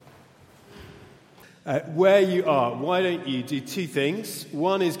Where you are, why don't you do two things?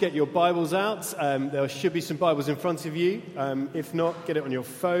 One is get your Bibles out. There should be some Bibles in front of you. If not, get it on your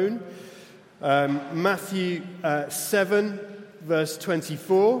phone. Matthew 7, verse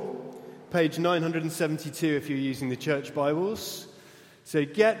 24, page 972 if you're using the church Bibles. So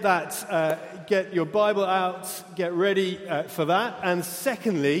get your Bible out, get ready for that. And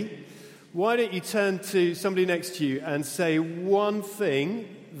secondly, why don't you turn to somebody next to you and say one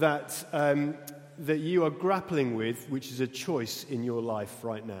thing that you are grappling with, which is a choice in your life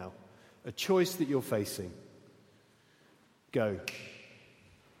right now. A choice that you're facing. Go.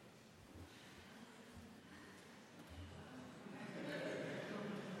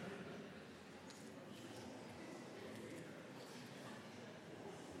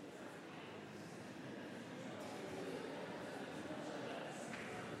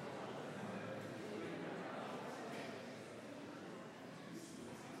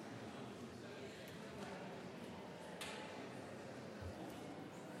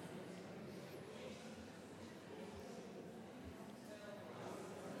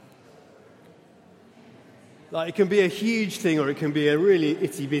 Like, it can be a huge thing or it can be a really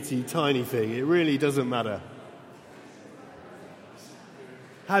itty-bitty tiny thing. It really doesn't matter.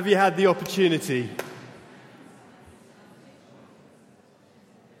 Have you had the opportunity?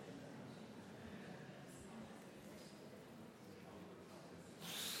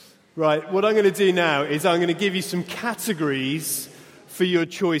 Right, what I'm going to do now is I'm going to give you some categories for your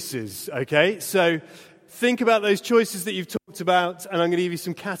choices, okay? So think about those choices that you've talked about, and I'm going to give you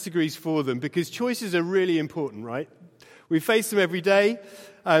some categories for them, because choices are really important, right? We face them every day.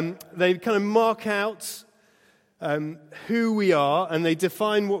 They kind of mark out who we are, and they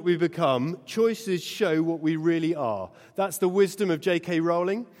define what we become. Choices show what we really are. That's the wisdom of J.K.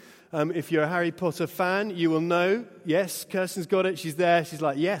 Rowling. If you're a Harry Potter fan, you will know. Yes, Kirsten's got it. She's there. She's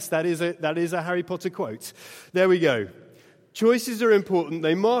like, yes, that is a Harry Potter quote. There we go. Choices are important.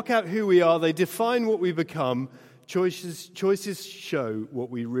 They mark out who we are. They define what we become. Choices show what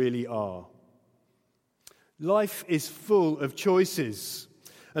we really are. Life is full of choices.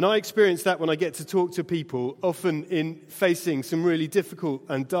 And I experience that when I get to talk to people, often in facing some really difficult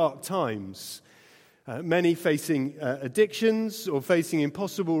and dark times. Many facing addictions or facing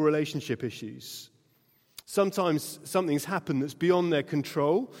impossible relationship issues. Sometimes something's happened that's beyond their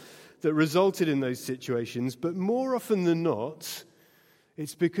control, that resulted in those situations, but more often than not,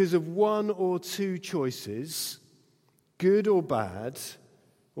 it's because of one or two choices, good or bad,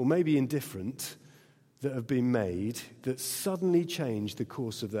 or maybe indifferent, that have been made that suddenly change the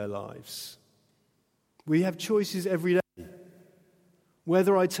course of their lives. We have choices every day.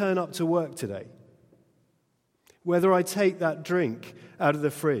 Whether I turn up to work today, whether I take that drink out of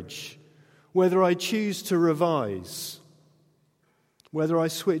the fridge, whether I choose to revise, whether I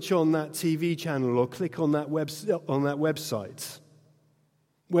switch on that TV channel or click on that website,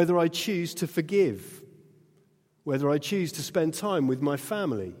 whether I choose to forgive, whether I choose to spend time with my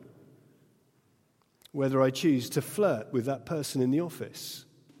family, whether I choose to flirt with that person in the office.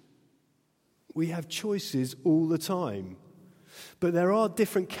 We have choices all the time. But there are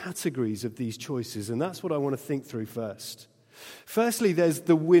different categories of these choices, and that's what I want to think through first. Firstly, there's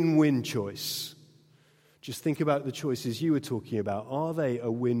the win-win choice. Just think about the choices you were talking about. Are they a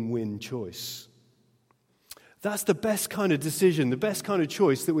win-win choice? That's the best kind of decision, the best kind of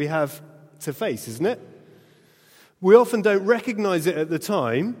choice that we have to face, isn't it? We often don't recognize it at the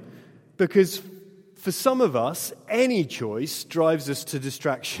time because for some of us, any choice drives us to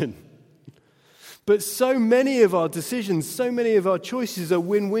distraction. But so many of our decisions, so many of our choices are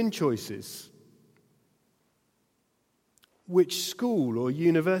win-win choices. Which school or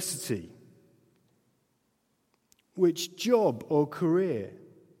university? Which job or career?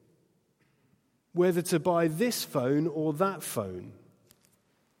 Whether to buy this phone or that phone.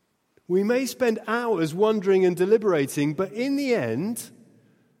 We may spend hours wondering and deliberating, but in the end,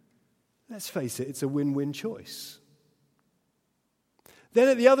 let's face it, it's a win-win choice. Then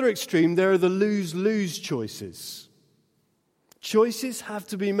at the other extreme, there are the lose-lose choices. Choices have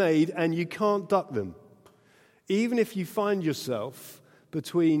to be made and you can't duck them. Even if you find yourself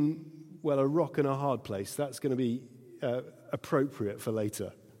between, well, a rock and a hard place, that's going to be appropriate for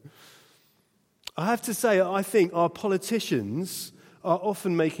later. I have to say, I think our politicians are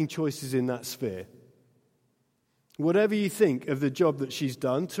often making choices in that sphere. Whatever you think of the job that she's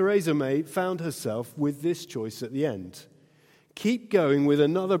done, Theresa May found herself with this choice at the end. Keep going with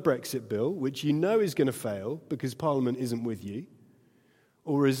another Brexit bill, which you know is going to fail because Parliament isn't with you,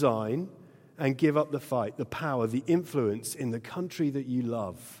 or resign and give up the fight, the power, the influence in the country that you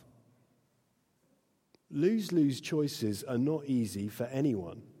love. Lose-lose choices are not easy for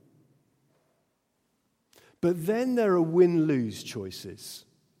anyone. But then there are win-lose choices.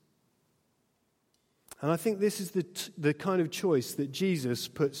 And I think this is the kind of choice that Jesus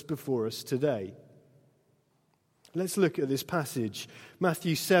puts before us today. Let's look at this passage.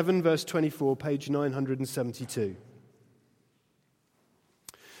 Matthew 7, verse 24, page 972.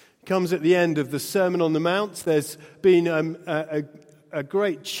 It comes at the end of the Sermon on the Mount. There's been a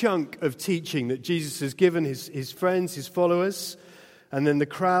great chunk of teaching that Jesus has given his friends, his followers, and then the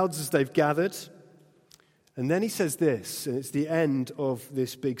crowds as they've gathered. And then he says this, and it's the end of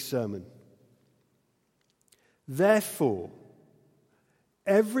this big sermon. Therefore,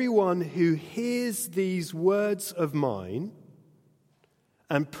 everyone who hears these words of mine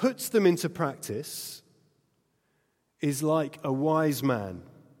and puts them into practice is like a wise man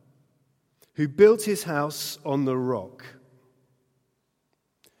who built his house on the rock.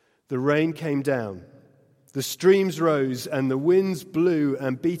 The rain came down, the streams rose, and the winds blew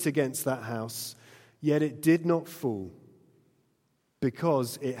and beat against that house, yet it did not fall,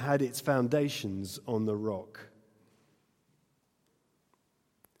 because it had its foundations on the rock.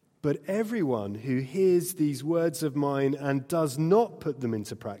 But everyone who hears these words of mine and does not put them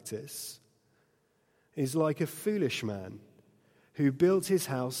into practice is like a foolish man who built his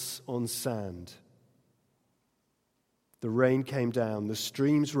house on sand. The rain came down, the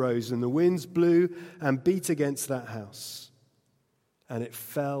streams rose, and the winds blew and beat against that house, and it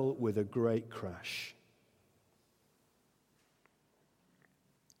fell with a great crash.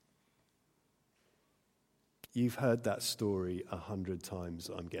 You've heard that story 100 times,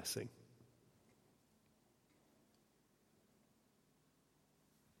 I'm guessing.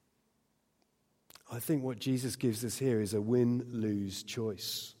 I think what Jesus gives us here is a win-lose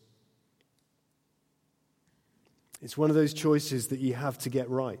choice. It's one of those choices that you have to get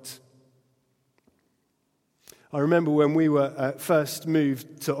right. I remember when we were first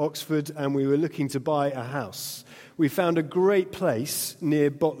moved to Oxford and we were looking to buy a house. We found a great place near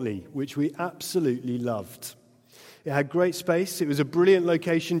Botley, which we absolutely loved. It had great space. It was a brilliant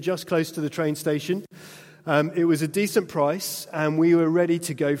location just close to the train station. It was a decent price, and we were ready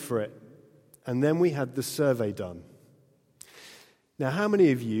to go for it. And then we had the survey done. Now, how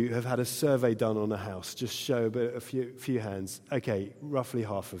many of you have had a survey done on a house? Just show a few hands. Okay, roughly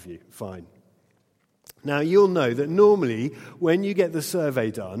half of you. Fine. Now, you'll know that normally when you get the survey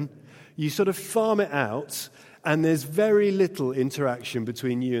done, you sort of farm it out, and there's very little interaction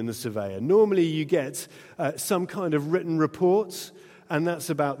between you and the surveyor. Normally you get some kind of written report, and that's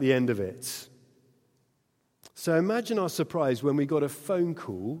about the end of it. So imagine our surprise when we got a phone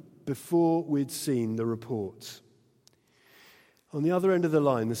call before we'd seen the report. On the other end of the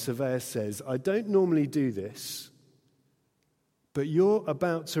line, the surveyor says, "I don't normally do this, but you're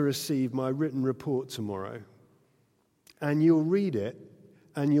about to receive my written report tomorrow, and you'll read it,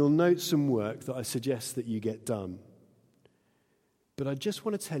 and you'll note some work that I suggest that you get done. But I just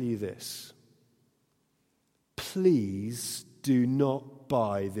want to tell you this. Please do not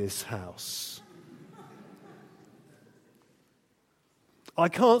buy this house." I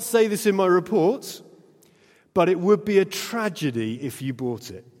can't say this in my report, but it would be a tragedy if you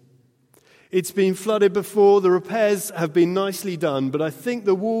bought it. It's been flooded before, the repairs have been nicely done, but I think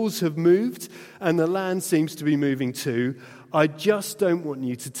the walls have moved and the land seems to be moving too. I just don't want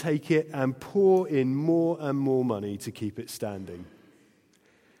you to take it and pour in more and more money to keep it standing.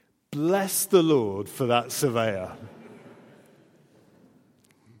 Bless the Lord for that surveyor.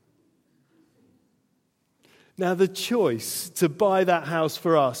 Now, the choice to buy that house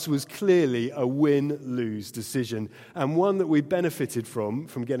for us was clearly a win-lose decision, and one that we benefited from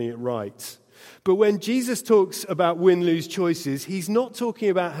getting it right. But when Jesus talks about win-lose choices, he's not talking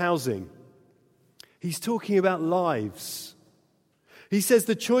about housing. He's talking about lives. He says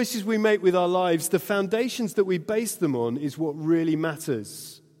the choices we make with our lives, the foundations that we base them on, is what really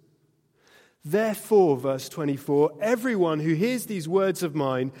matters. Therefore, verse 24, everyone who hears these words of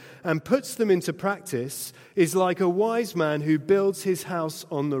mine and puts them into practice is like a wise man who builds his house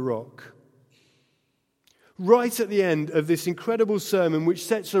on the rock. Right at the end of this incredible sermon, which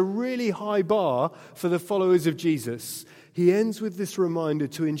sets a really high bar for the followers of Jesus, he ends with this reminder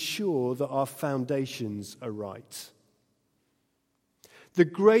to ensure that our foundations are right. The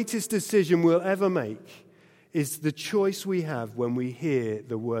greatest decision we'll ever make is the choice we have when we hear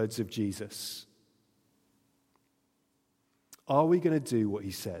the words of Jesus. Are we going to do what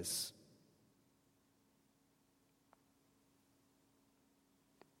he says?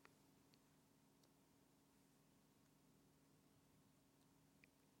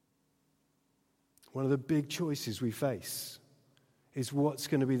 One of the big choices we face is what's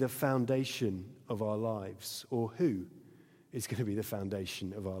going to be the foundation of our lives, or who is going to be the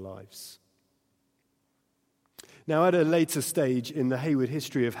foundation of our lives. Now, at a later stage in the Hayward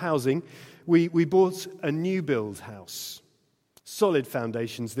history of housing, we bought a new build house. Solid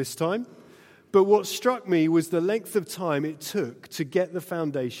foundations this time. But what struck me was the length of time it took to get the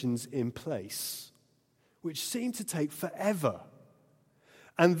foundations in place, which seemed to take forever.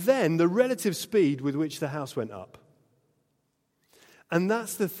 And then the relative speed with which the house went up. And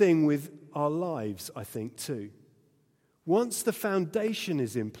that's the thing with our lives, I think, too. Once the foundation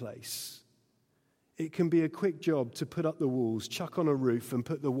is in place, it can be a quick job to put up the walls, chuck on a roof, and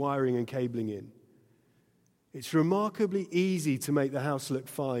put the wiring and cabling in. It's remarkably easy to make the house look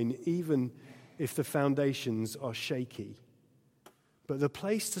fine, even if the foundations are shaky. But the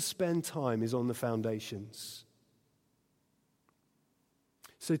place to spend time is on the foundations.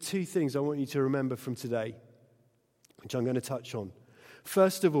 So 2 things I want you to remember from today, which I'm going to touch on.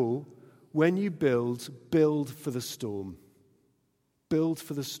 First of all, when you build for the storm. Build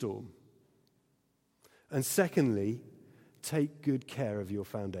for the storm. And secondly, take good care of your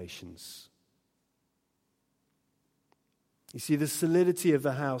foundations. You see, the solidity of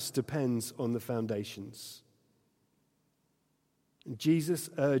the house depends on the foundations. And Jesus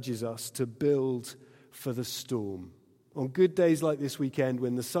urges us to build for the storm. On good days like this weekend,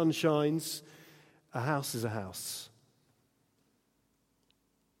 when the sun shines, a house is a house.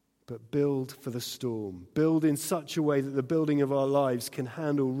 But build for the storm. Build in such a way that the building of our lives can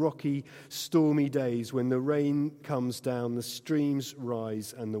handle rocky, stormy days when the rain comes down, the streams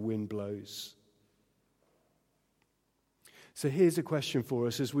rise, and the wind blows. So here's a question for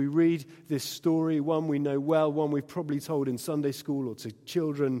us as we read this story, one we know well, one we've probably told in Sunday school or to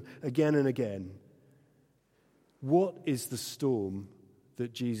children again and again. What is the storm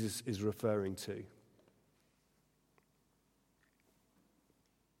that Jesus is referring to?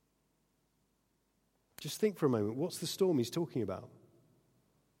 Just think for a moment, what's the storm he's talking about?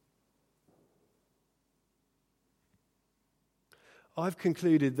 I've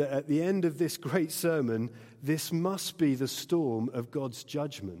concluded that at the end of this great sermon, this must be the storm of God's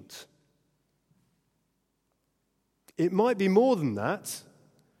judgment. It might be more than that,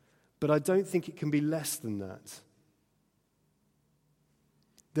 but I don't think it can be less than that.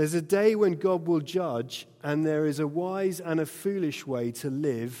 There's a day when God will judge, and there is a wise and a foolish way to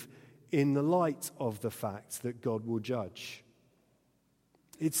live in the light of the fact that God will judge.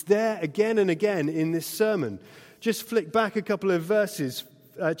 It's there again and again in this sermon. Just flick back a couple of verses.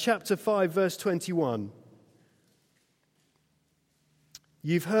 Chapter 5, verse 21.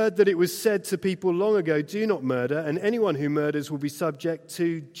 You've heard that it was said to people long ago, do not murder, and anyone who murders will be subject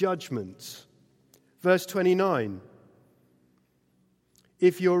to judgment. Verse 29.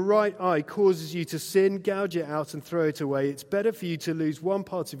 If your right eye causes you to sin, gouge it out and throw it away. It's better for you to lose one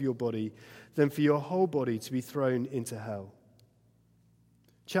part of your body than for your whole body to be thrown into hell.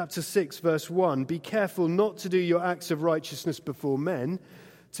 Chapter 6, verse 1, be careful not to do your acts of righteousness before men,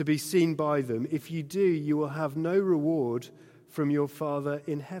 to be seen by them. If you do, you will have no reward from your Father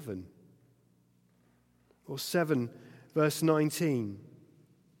in heaven. Or 7, verse 19,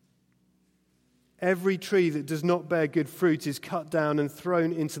 every tree that does not bear good fruit is cut down and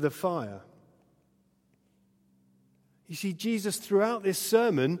thrown into the fire. You see, Jesus throughout this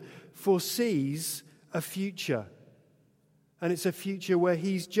sermon foresees a future. And it's a future where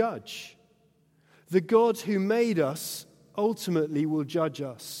he's judge. The God who made us ultimately will judge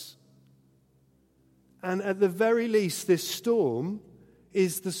us. And at the very least, this storm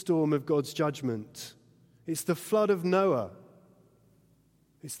is the storm of God's judgment. It's the flood of Noah.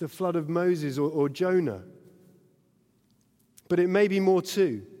 It's the flood of Moses or Jonah. But it may be more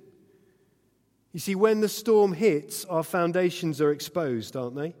too. You see, when the storm hits, our foundations are exposed,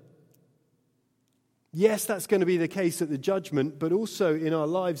 aren't they? Yes, that's going to be the case at the judgment, but also in our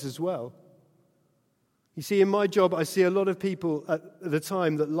lives as well. You see, in my job, I see a lot of people at the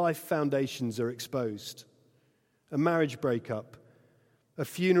time that life foundations are exposed. A marriage breakup, a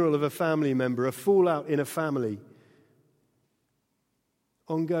funeral of a family member, a fallout in a family,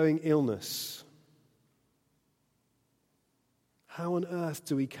 ongoing illness. How on earth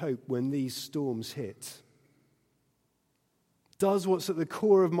do we cope when these storms hit? Does what's at the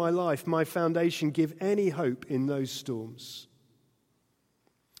core of my life, my foundation, give any hope in those storms?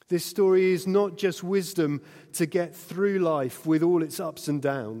 This story is not just wisdom to get through life with all its ups and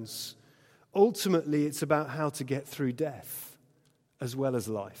downs. Ultimately, it's about how to get through death as well as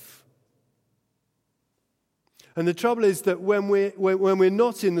life. And the trouble is that when we're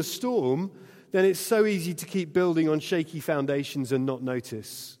not in the storm, then it's so easy to keep building on shaky foundations and not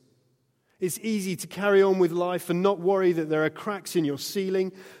notice. It's easy to carry on with life and not worry that there are cracks in your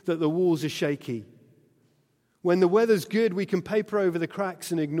ceiling, that the walls are shaky. When the weather's good, we can paper over the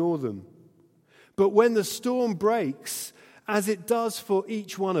cracks and ignore them. But when the storm breaks, as it does for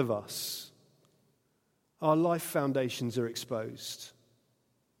each one of us, our life foundations are exposed.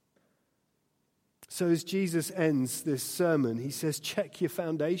 So as Jesus ends this sermon, he says, check your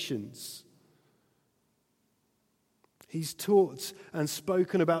foundations. He's taught and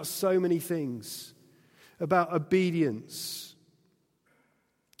spoken about so many things, about obedience,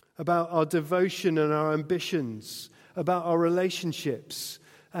 about our devotion and our ambitions, about our relationships.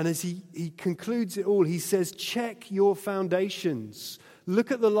 And as he concludes it all, he says, check your foundations.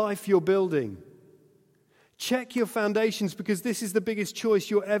 Look at the life you're building. Check your foundations, because this is the biggest choice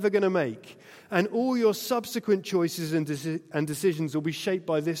you're ever going to make. And all your subsequent choices and decisions will be shaped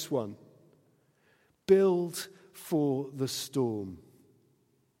by this one. Build for the storm.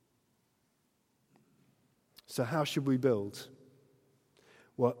 So how should we build?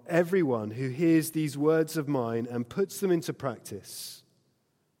 Well, everyone who hears these words of mine and puts them into practice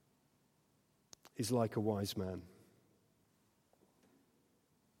is like a wise man.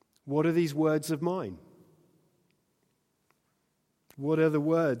 What are these words of mine? What are the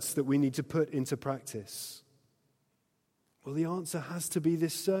words that we need to put into practice? Well, the answer has to be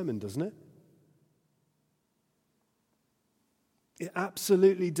this sermon, doesn't it? It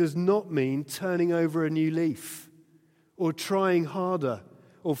absolutely does not mean turning over a new leaf or trying harder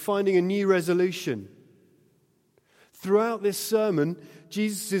or finding a new resolution. Throughout this sermon,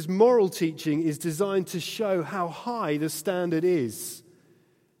 Jesus' moral teaching is designed to show how high the standard is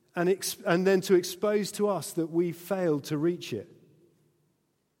and then to expose to us that we failed to reach it.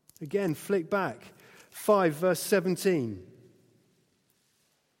 Again, flick back. 5 verse 17.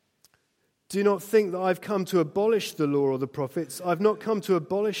 Do not think that I've come to abolish the law or the prophets. I've not come to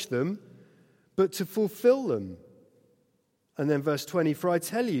abolish them, but to fulfill them. And then verse 20, for I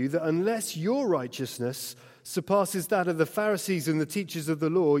tell you that unless your righteousness surpasses that of the Pharisees and the teachers of the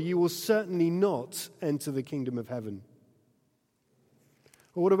law, you will certainly not enter the kingdom of heaven.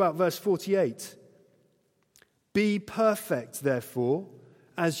 Or what about verse 48? Be perfect, therefore,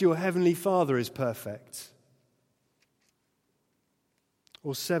 as your heavenly Father is perfect.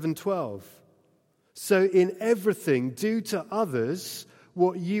 Or 7:12. So in everything do to others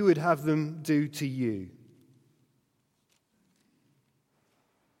what you would have them do to you.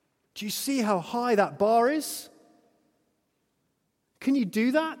 Do you see how high that bar is? Can you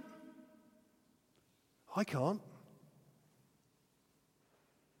do that? I can't.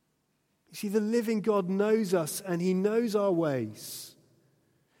 You see, the living God knows us and he knows our ways.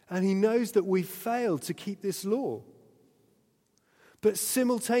 And he knows that we've failed to keep this law. But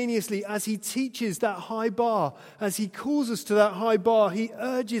simultaneously, as he teaches that high bar, as he calls us to that high bar, he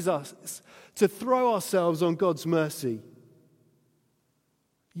urges us to throw ourselves on God's mercy.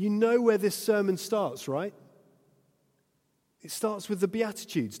 You know where this sermon starts, right? It starts with the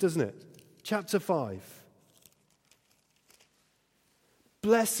Beatitudes, doesn't it? Chapter 5.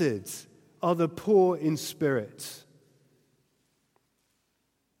 Blessed are the poor in spirit.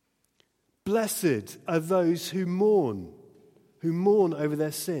 Blessed are those who mourn over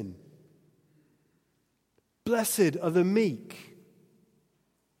their sin. Blessed are the meek.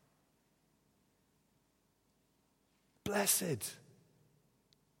 Blessed.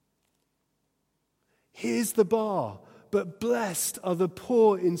 Here's the bar, but blessed are the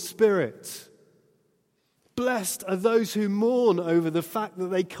poor in spirit. Blessed are those who mourn over the fact that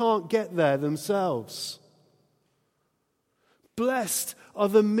they can't get there themselves. Blessed are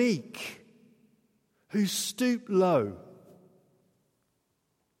the meek who stoop low.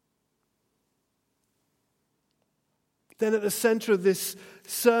 Then at the center of this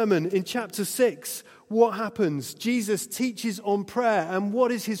sermon in chapter 6, what happens? Jesus teaches on prayer. And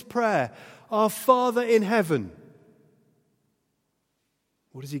what is his prayer? Our Father in heaven.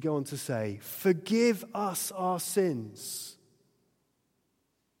 What does he go on to say? Forgive us our sins.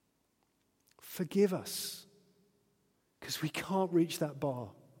 Forgive us. Because we can't reach that bar.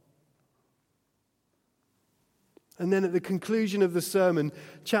 And then at the conclusion of the sermon,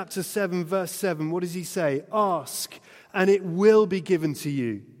 chapter 7, verse 7, what does he say? Ask, and it will be given to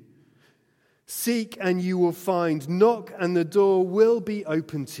you. Seek, and you will find. Knock, and the door will be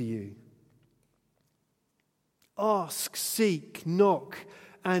open to you. Ask, seek, knock,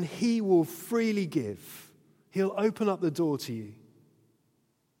 and he will freely give. He'll open up the door to you.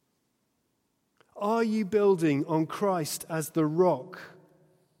 Are you building on Christ as the rock?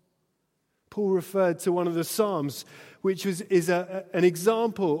 Paul referred to one of the Psalms, which is an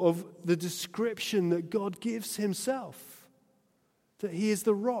example of the description that God gives himself, that he is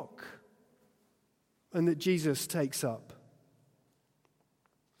the rock, and that Jesus takes up.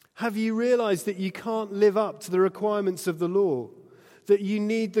 Have you realized that you can't live up to the requirements of the law? that you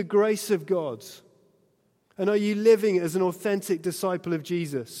need the grace of God? And are you living as an authentic disciple of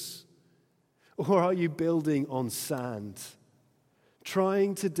Jesus? Or are you building on sand,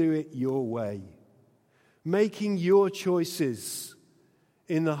 trying to do it your way, making your choices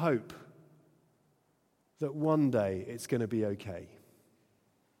in the hope that one day it's going to be okay?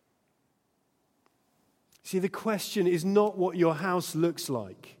 See, the question is not what your house looks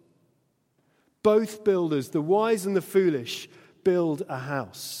like. Both builders, the wise and the foolish, build a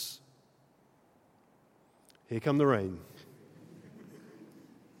house. Here come the rain.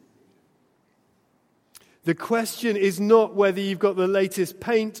 The question is not whether you've got the latest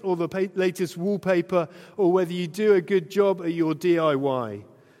paint or the latest wallpaper or whether you do a good job at your DIY.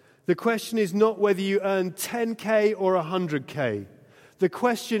 The question is not whether you earn 10K or 100K. The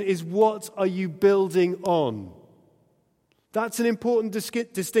question is, what are you building on? That's an important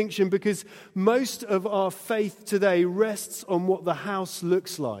distinction because most of our faith today rests on what the house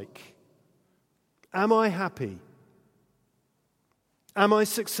looks like. Am I happy? Am I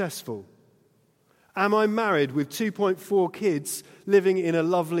successful? Am I married with 2.4 kids living in a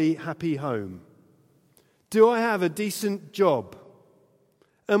lovely, happy home? Do I have a decent job?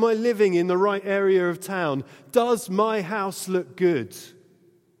 Am I living in the right area of town? Does my house look good?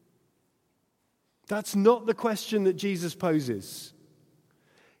 That's not the question that Jesus poses.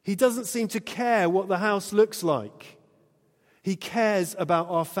 He doesn't seem to care what the house looks like. He cares about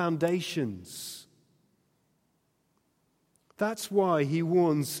our foundations. That's why he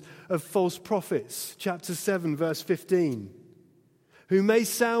warns of false prophets, chapter 7, verse 15, who may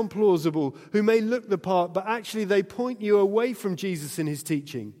sound plausible, who may look the part, but actually they point you away from Jesus in his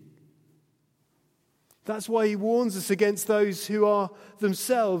teaching. That's why he warns us against those who are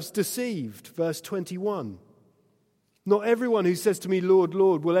themselves deceived, verse 21. Not everyone who says to me, Lord,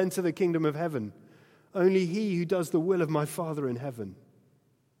 Lord, will enter the kingdom of heaven. Only he who does the will of my Father in heaven.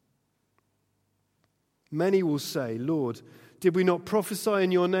 Many will say, Lord, did we not prophesy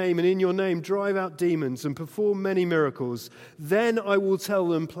in your name and in your name drive out demons and perform many miracles? Then I will tell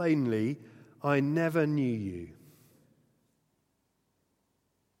them plainly, I never knew you.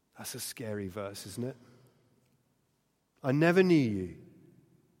 That's a scary verse, isn't it? I never knew you.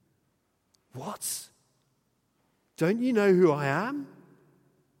 What? Don't you know who I am?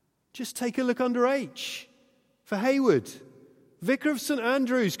 Just take a look under H for Hayward, Vicar of St.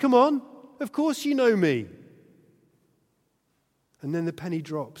 Andrews. Come on, of course you know me. And then the penny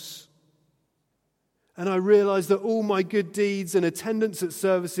drops. And I realize that all my good deeds and attendance at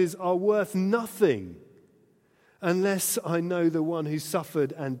services are worth nothing unless I know the one who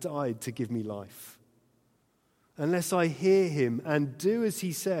suffered and died to give me life. Unless I hear him and do as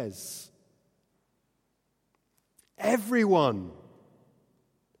he says. Everyone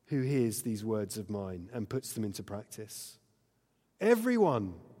who hears these words of mine and puts them into practice.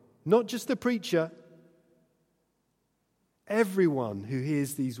 Everyone, not just the preacher. Everyone who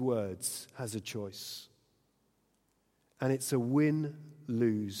hears these words has a choice. And it's a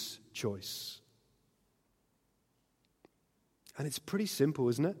win-lose choice. And it's pretty simple,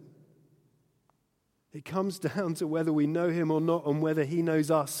 isn't it? It comes down to whether we know him or not and whether he knows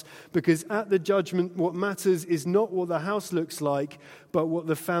us. Because at the judgment, what matters is not what the house looks like, but what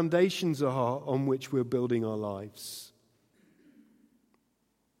the foundations are on which we're building our lives.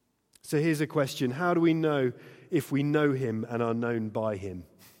 So here's a question. How do we know if we know him and are known by him?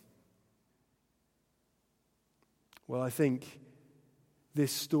 Well, I think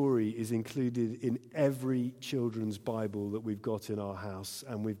this story is included in every children's Bible that we've got in our house,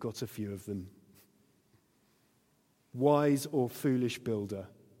 and we've got a few of them. Wise or foolish builder.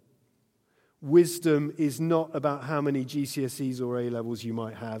 Wisdom is not about how many GCSEs or A-levels you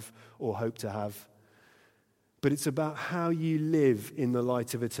might have or hope to have, but it's about how you live in the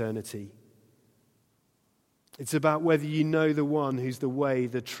light of eternity. It's about whether you know the one who's the way,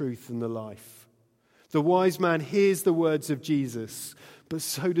 the truth, and the life. The wise man hears the words of Jesus, but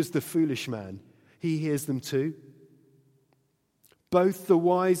so does the foolish man. He hears them too. Both the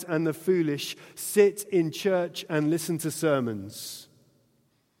wise and the foolish sit in church and listen to sermons.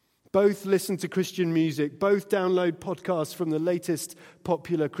 Both listen to Christian music. Both download podcasts from the latest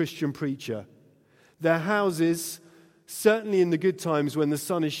popular Christian preacher. Their houses, certainly in the good times when the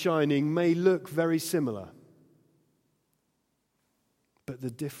sun is shining, may look very similar. But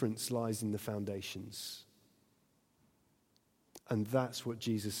the difference lies in the foundations. And that's what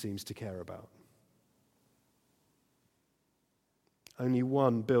Jesus seems to care about. Only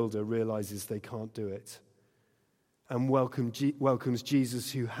one builder realizes they can't do it and welcomes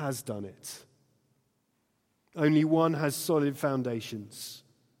Jesus who has done it. Only one has solid foundations.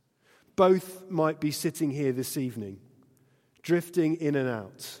 Both might be sitting here this evening, drifting in and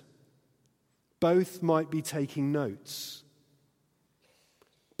out. Both might be taking notes,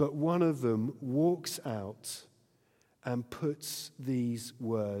 but one of them walks out and puts these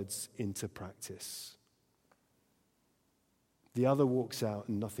words into practice. The other walks out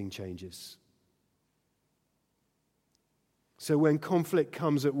and nothing changes. So when conflict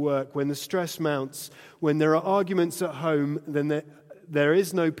comes at work, when the stress mounts, when there are arguments at home, then there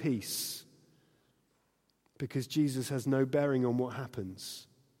is no peace, because Jesus has no bearing on what happens.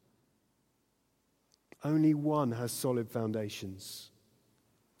 Only one has solid foundations.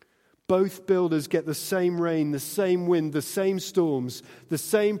 Both builders get the same rain, the same wind, the same storms, the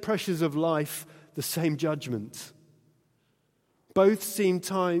same pressures of life, the same judgment. Both see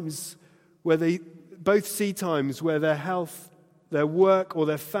times where their health, their work, or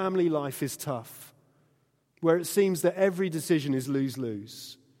their family life is tough, where it seems that every decision is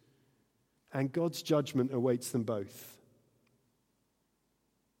lose-lose, and God's judgment awaits them both.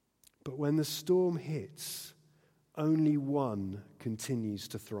 But when the storm hits, only one continues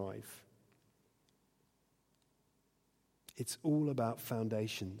to thrive. It's all about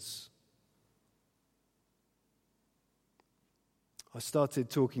foundations. I started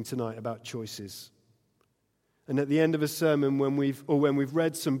talking tonight about choices. And at the end of a sermon, when we've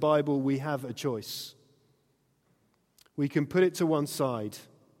read some Bible, we have a choice. We can put it to one side,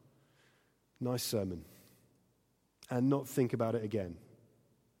 nice sermon, and not think about it again.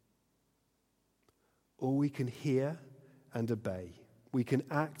 Or we can hear and obey. We can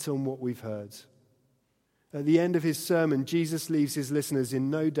act on what we've heard. At the end of his sermon, Jesus leaves his listeners in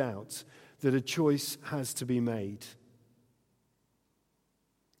no doubt that a choice has to be made.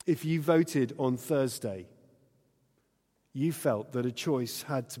 If you voted on Thursday, you felt that a choice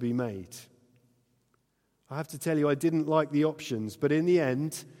had to be made. I have to tell you, I didn't like the options, but in the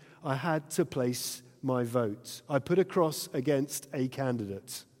end, I had to place my vote. I put a cross against a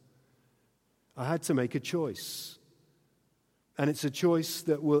candidate. I had to make a choice. And it's a choice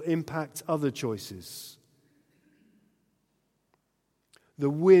that will impact other choices. The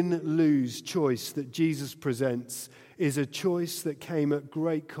win-lose choice that Jesus presents is a choice that came at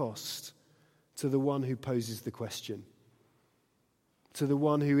great cost to the one who poses the question, to the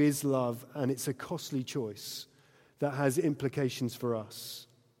one who is love, and it's a costly choice that has implications for us.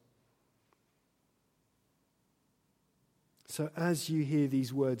 So as you hear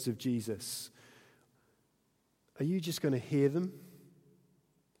these words of Jesus, are you just going to hear them,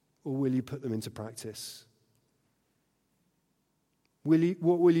 or will you put them into practice?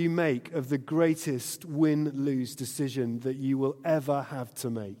 What will you make of the greatest win-lose decision that you will ever have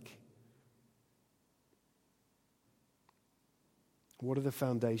to make? What are the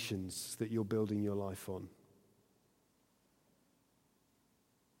foundations that you're building your life on?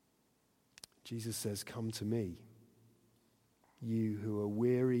 Jesus says, "Come to me, you who are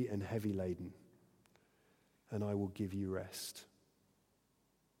weary and heavy laden, and I will give you rest."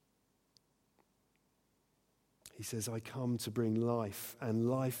 He says, "I come to bring life, and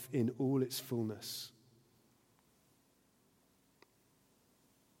life in all its fullness."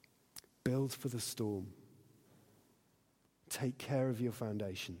 Build for the storm. Take care of your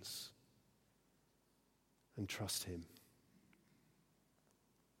foundations and trust him.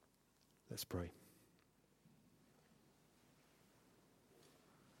 Let's pray.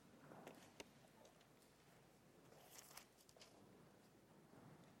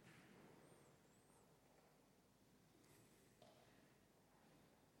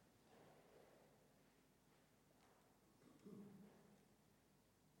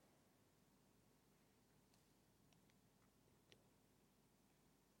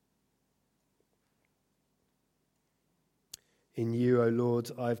 In you, O Lord,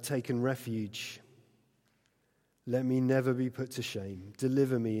 I have taken refuge. Let me never be put to shame.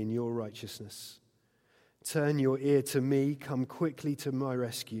 Deliver me in your righteousness. Turn your ear to me. Come quickly to my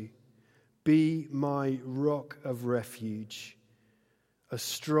rescue. Be my rock of refuge, a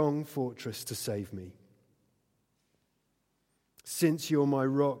strong fortress to save me. Since you're my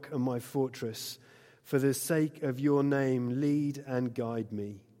rock and my fortress, for the sake of your name, lead and guide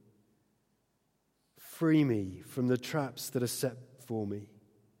me. Free me from the traps that are set for me,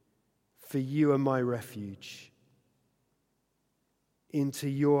 for you are my refuge. Into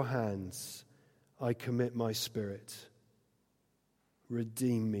your hands I commit my spirit.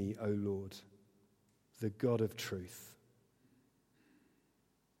 Redeem me, O Lord, the God of truth.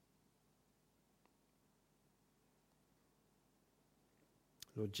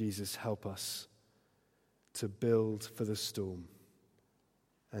 Lord Jesus, help us to build for the storm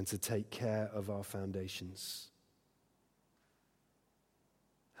and to take care of our foundations.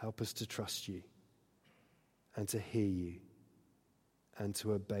 Help us to trust you and to hear you and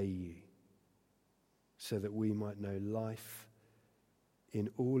to obey you, so that we might know life in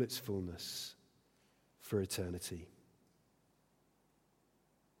all its fullness for eternity.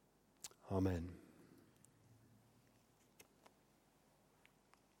 Amen.